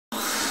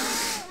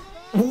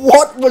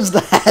What was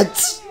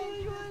that?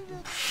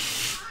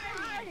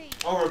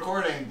 Oh,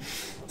 recording.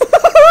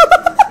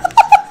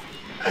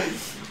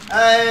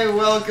 Hey,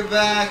 welcome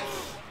back.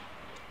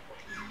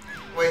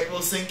 Wait,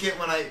 we'll sync it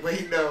when I...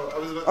 Wait, no. I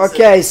was about to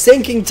Okay,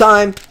 syncing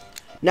time.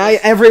 Now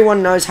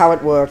everyone knows how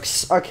it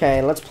works.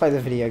 Okay, let's play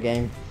the video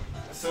game.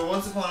 So,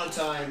 once upon a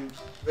time,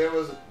 there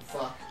was...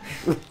 Fuck.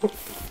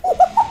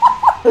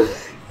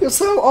 You're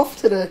so off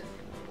today.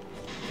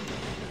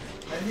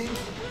 I think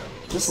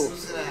this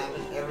was gonna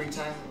happen every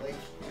time, like,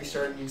 we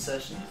start a new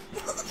session.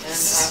 And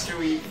after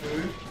we eat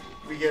food,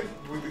 we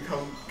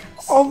become...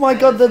 Oh my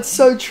god, that's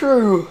so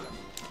true.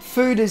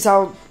 Food is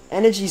our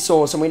energy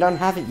source and we don't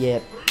have it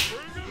yet.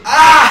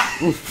 Ah!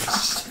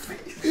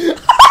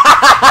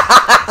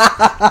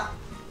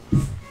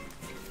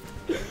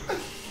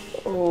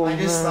 Oh, I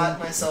just man. slapped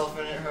myself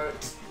and it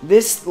hurt.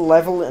 This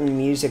level and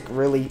music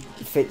really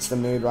fits the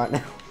mood right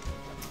now.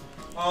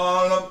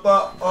 I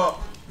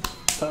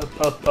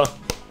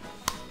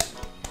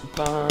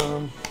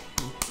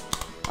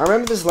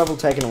remember this level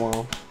taking a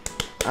while.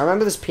 I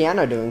remember this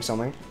piano doing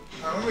something.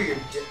 I remember your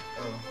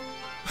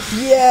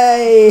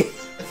Yay!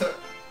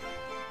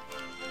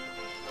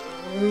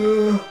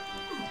 Woo!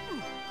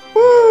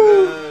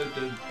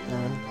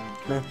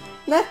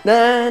 Na,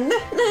 na, na,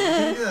 I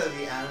think na.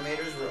 the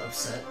animators were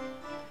upset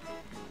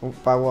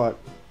By what?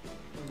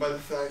 by the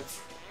fact...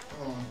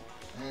 Oh,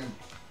 man.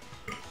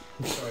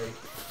 Sorry.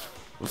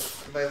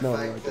 By the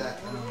fact that,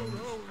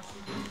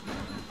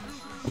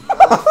 I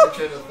lost my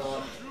train of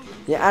thought.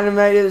 The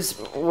animators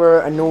were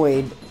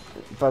annoyed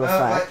by the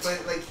fact.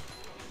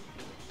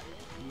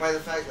 By the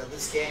fact that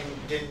this game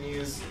didn't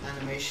use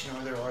animation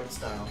or their art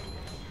style.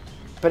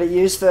 But it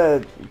used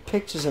the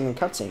pictures and the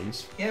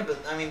cutscenes. Yeah, but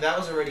I mean that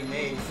was already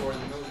made for the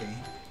movie.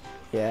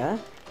 Yeah?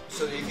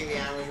 So do you think the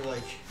animators were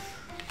like,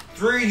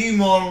 3D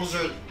models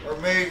are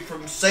made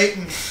from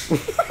Satan?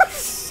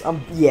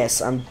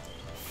 Yes, I'm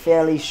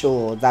fairly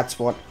sure that's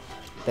what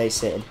they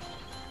said.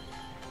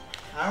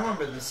 I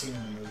remember this scene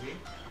in the movie.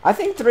 I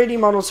think 3D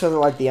models are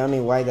like the only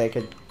way they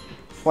could...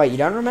 Wait, you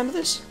don't remember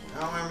this?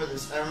 I don't remember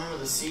this. I remember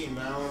the scene,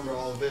 but I don't remember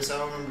all of this. I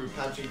don't remember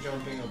Patrick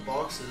jumping up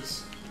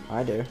boxes.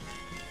 I do.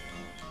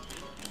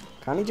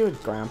 Can't he do a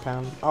ground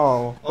pound?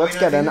 Oh, Oh, let's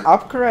you know, get an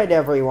upgrade,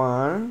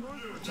 everyone.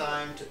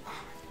 Time to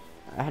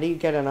How do you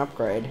get an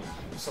upgrade?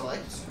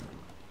 select.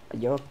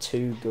 You're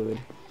too good.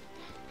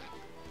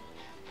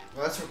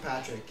 Well, that's for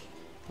Patrick.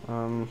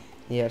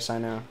 Yes, I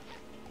know.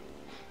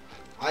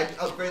 I'd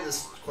upgrade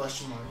this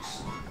question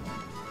marks.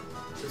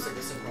 So it's like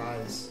a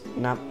surprise.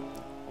 Nah,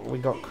 we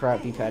got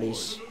crappy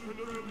patties.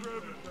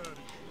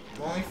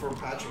 Only for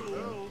Patrick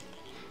though.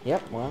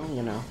 Yep, well,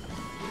 you know.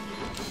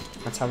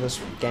 That's how this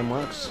game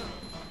works.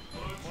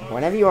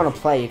 Whenever you want to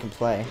play, you can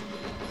play.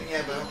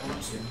 Yeah, but I don't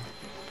want to.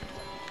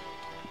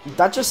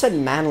 That just said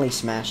manly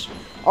smash.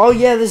 Oh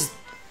yeah, there's...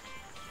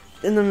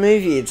 In the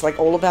movie, it's like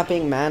all about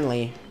being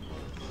manly.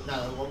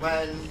 Not a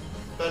woman.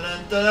 Dun,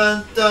 dun,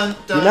 dun, dun,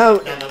 dun, You know-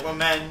 not a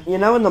woman. You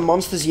know in the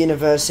Monsters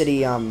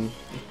University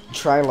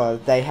trailer,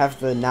 they have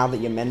the Now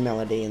That You're Men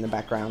melody in the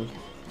background.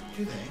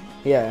 Do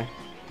they? Yeah.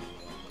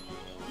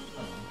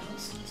 Oh,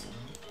 that's nice.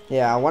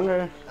 Yeah, I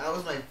wonder... That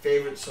was my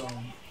favorite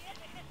song.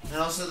 And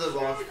also the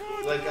rock.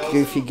 Like, I was,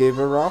 Goofy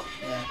Goober Rock?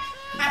 Yeah.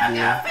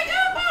 Yeah.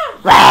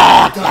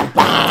 Dun,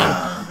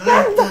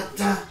 dun, dun,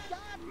 dun.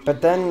 But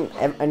then,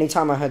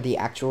 anytime I heard the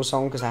actual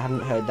song, because I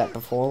hadn't heard that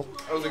before...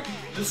 I was like,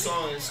 this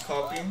song is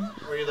copying.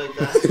 Were you like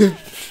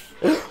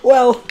that?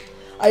 Well,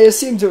 I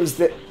assumed it was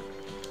the...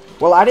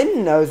 Well, I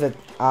didn't know that,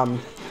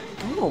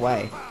 no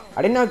way.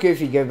 I didn't know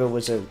Goofy Goober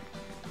was a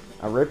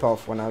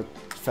rip-off when I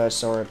first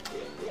saw it.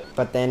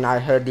 But then I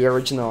heard the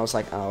original, I was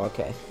like, oh,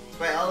 okay. It's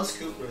by Alice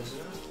Cooper, isn't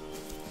it?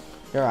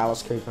 You're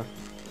Alice Cooper.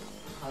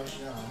 How'd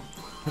you know?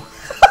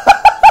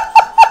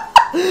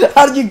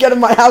 How did you get in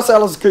my house,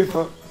 Alice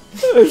Cooper?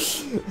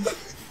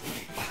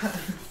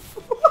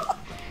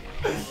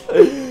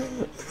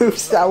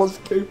 Who's Alice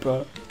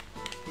Cooper?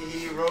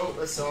 He wrote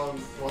a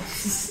song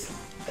once.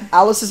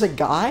 Alice is a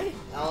guy?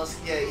 Alice,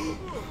 yeah, he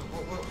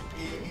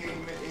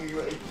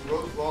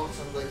wrote long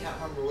songs. I can't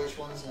remember which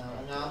ones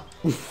now.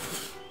 And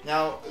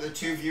now the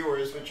two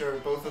viewers, which are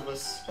both of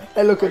us.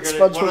 Hey, look at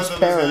one of SpongeBob's them is gonna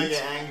parents.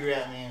 get angry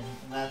at me, and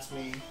that's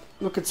me.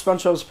 Look at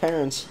SpongeBob's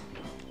parents.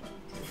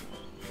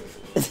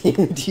 Do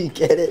you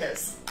get it?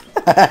 Yes.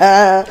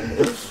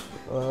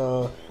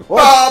 What?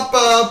 Ba,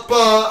 ba,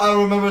 ba. I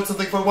remembered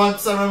something for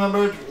once. I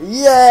remembered.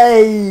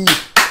 Yay!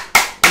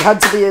 It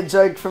had to be a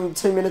joke from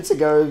 2 minutes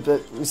ago,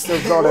 but we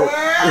still got it.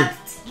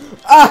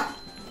 Ah!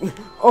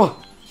 Oh!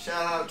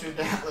 Shout out to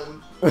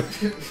Dallin.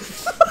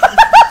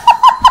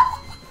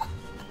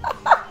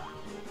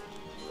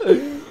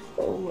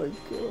 Oh my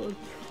god.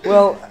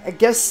 Well, I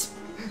guess...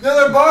 No,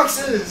 they're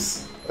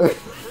boxes!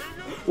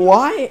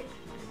 Why?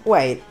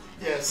 Wait.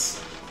 Yes.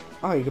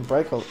 Oh, you can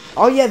break all...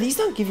 Oh yeah, these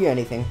don't give you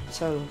anything,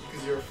 so...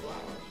 Because you're a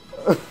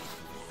flower.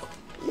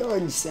 You're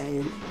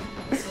insane.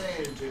 That's what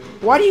I do.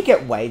 Why do you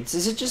get weights?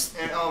 Is it just...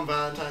 And on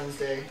Valentine's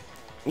Day,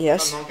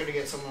 Yes? I'm not gonna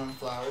get someone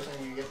flowers, I'm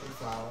gonna get them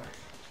flower.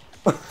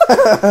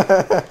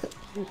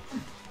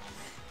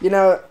 You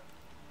know,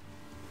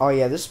 Oh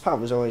yeah, this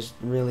part was always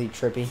really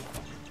trippy.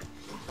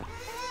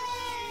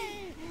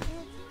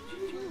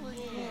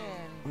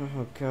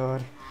 Oh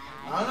god.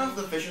 I don't know if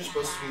the fish are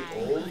supposed to be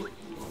old.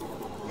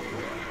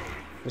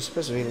 It's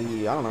supposed to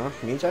be, I don't know,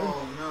 mutated?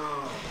 Oh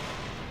no.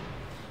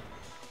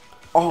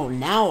 Oh,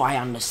 now I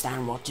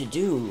understand what to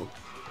do.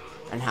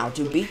 And how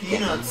to beat them.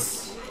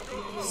 Peanuts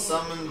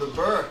summon the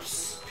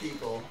burps,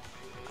 people.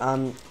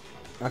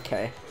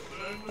 Okay.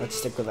 Let's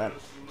stick with that.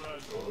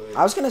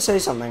 I was gonna say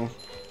something.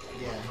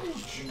 Yeah,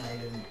 no, I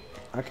didn't.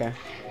 Okay.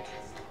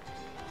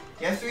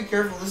 You have to be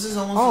careful. This is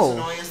almost as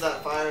annoying as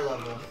that fire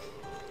level.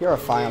 You're a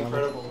fire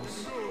level.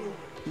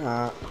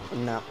 Incredibles.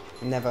 No,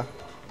 never.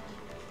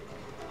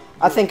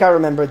 I think I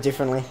remember it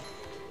differently.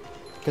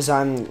 Because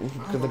I'm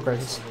the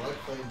greatest. I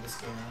played this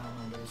game. I don't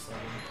remember this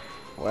level.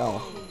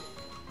 Well.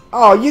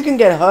 Oh, you can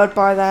get hurt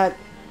by that?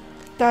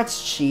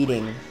 That's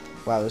cheating.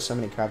 Wow, there's so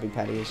many Krabby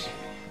Patties.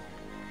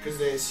 Because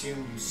they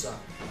assume you suck.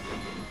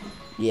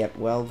 Yep,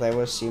 well, they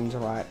were assumed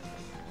right.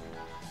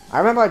 I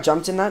remember I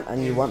jumped in that,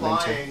 and you weren't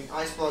meant to.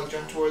 Ice block,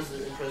 jump towards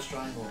it and press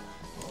triangle.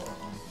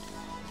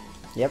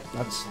 Yep,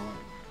 that's...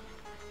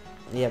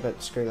 Yeah,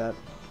 but screw that.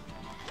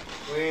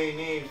 We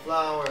need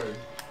flour.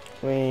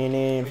 We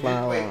need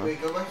flour.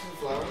 Wait, go back to the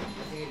flour.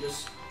 I think it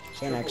just...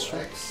 Say an extra.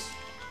 X.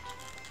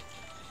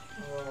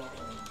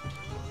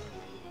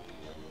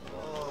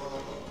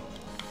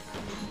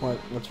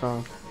 What's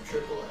wrong?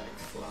 Triple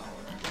X flour.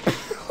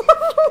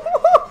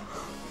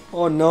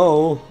 Oh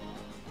no.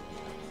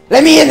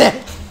 Let me in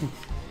there!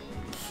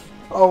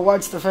 Oh,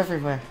 white stuff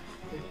everywhere.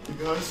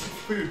 You guys,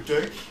 put your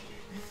dick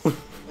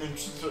and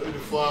just in the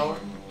flour.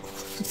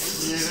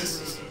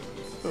 Yes.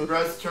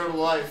 Congrats to turtle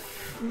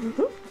life.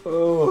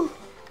 Oh.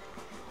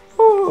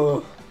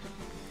 Oh.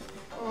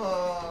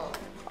 Oh.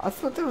 I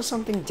thought there was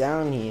something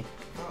down here.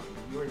 Oh,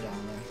 you were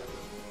down there.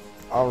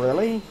 Oh,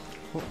 really?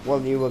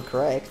 Well, you were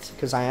correct,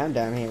 because I am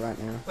down here right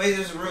now. Wait,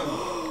 there's a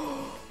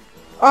room.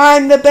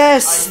 I'm the I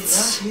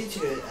best! did not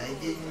hit it. I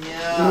did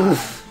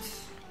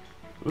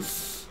not.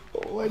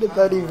 Where did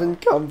that even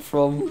come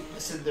from? I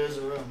said there's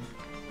a room.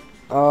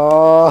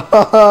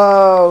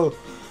 Oh,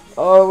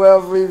 oh,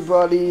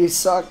 everybody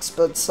sucks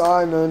but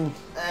Simon.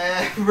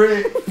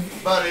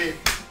 Everybody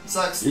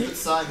sucks but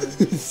Simon.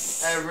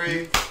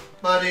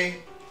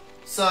 Everybody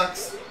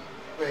sucks.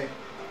 Wait.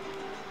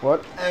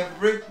 What?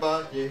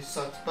 Everybody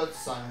sucks but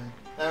Simon.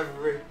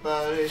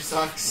 Everybody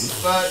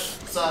sucks but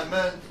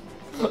Simon.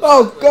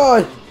 Oh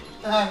God!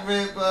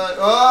 Everybody.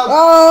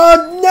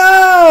 Oh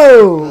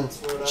no!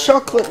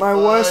 Chocolate, my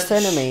worst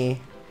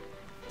enemy.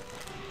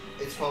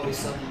 It's probably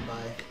summoned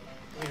by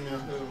you know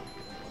who.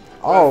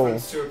 Oh.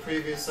 Reference to a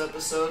previous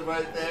episode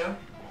right there.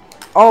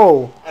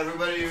 Oh.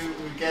 Everybody who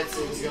gets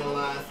it is gonna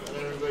laugh, and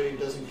everybody who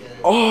doesn't get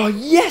it. Oh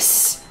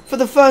yes! For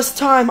the first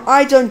time,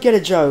 I don't get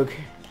a joke.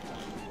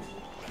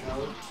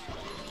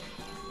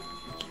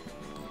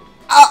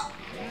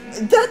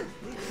 That.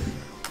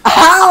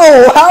 How?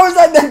 How was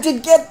I meant to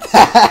get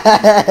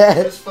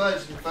that? It's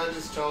fudge. And fudge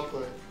is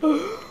chocolate. It's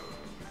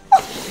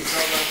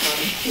not that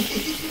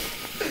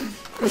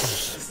funny.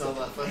 It's not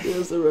that funny.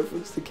 Here's a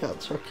reference to Count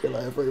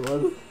Chocula,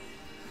 everyone.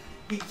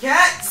 We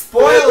can't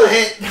spoil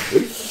it!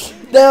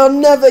 They'll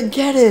never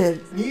get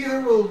it!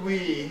 Neither will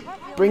we.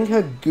 Bring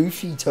her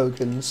goofy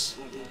tokens.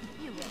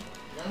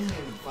 That isn't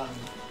even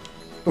funny.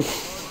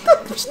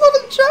 That's not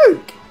a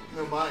joke!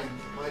 No, mine.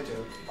 My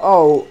joke.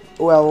 Oh,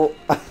 well...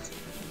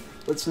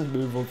 Let's just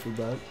move on from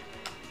that.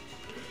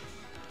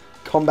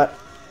 Combat.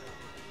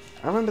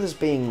 I remember this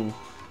being...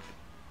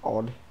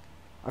 odd.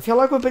 I feel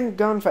like we've been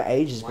going for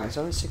ages, man. It's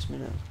only 6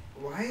 minutes.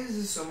 Why is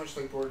this so much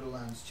like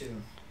Borderlands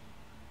 2?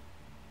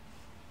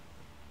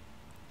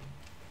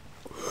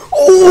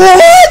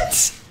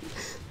 What?!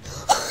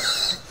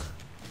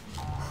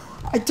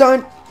 I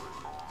don't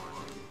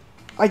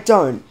I'm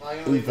gonna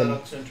leave that even.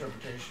 up to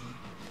interpretation.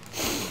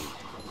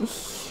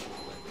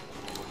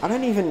 I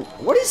don't even.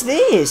 What is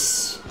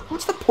this?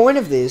 What's the point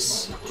of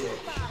this? Dick.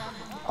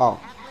 Oh,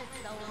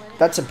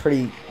 that's a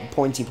pretty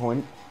pointy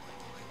point.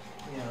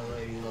 You know,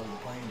 lady love the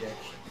plain dick.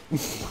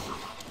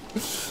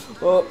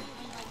 Well,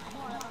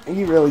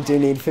 you really do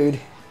need food.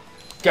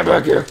 Get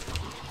back here.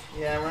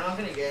 Yeah, we're not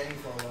gonna get any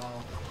for a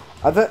while.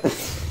 Are the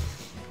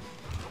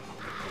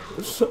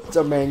it's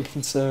a man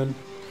concern.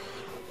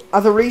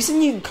 Are the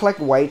reason you collect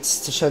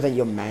weights to show that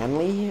you're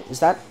manly? Is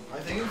that I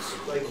think it's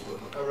like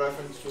a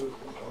reference to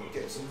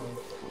get some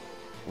hope.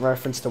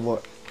 reference to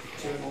what?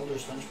 To an older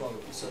Spongeflop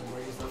episode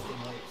where he's lifting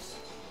weights.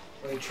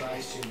 Well, he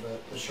tries to, but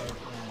the shark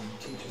man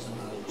teaches him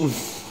how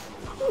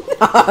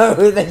to.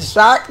 No, the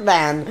shark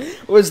man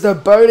was the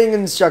boating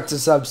instructor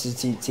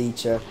substitute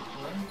teacher.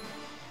 What?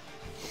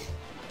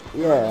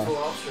 Yeah. The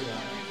lobster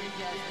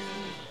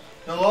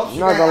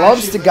guy. The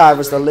lobster guy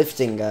was the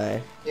lifting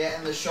guy. Yeah,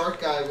 and the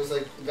shark guy was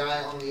like the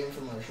guy on the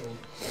infomercial.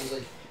 He was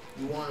like,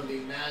 "You want to be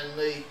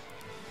manly?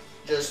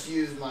 Just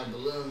use my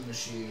balloon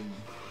machine."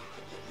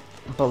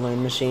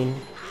 Balloon machine.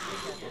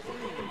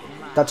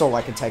 That's all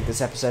I can take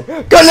this episode.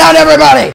 Good night, everybody!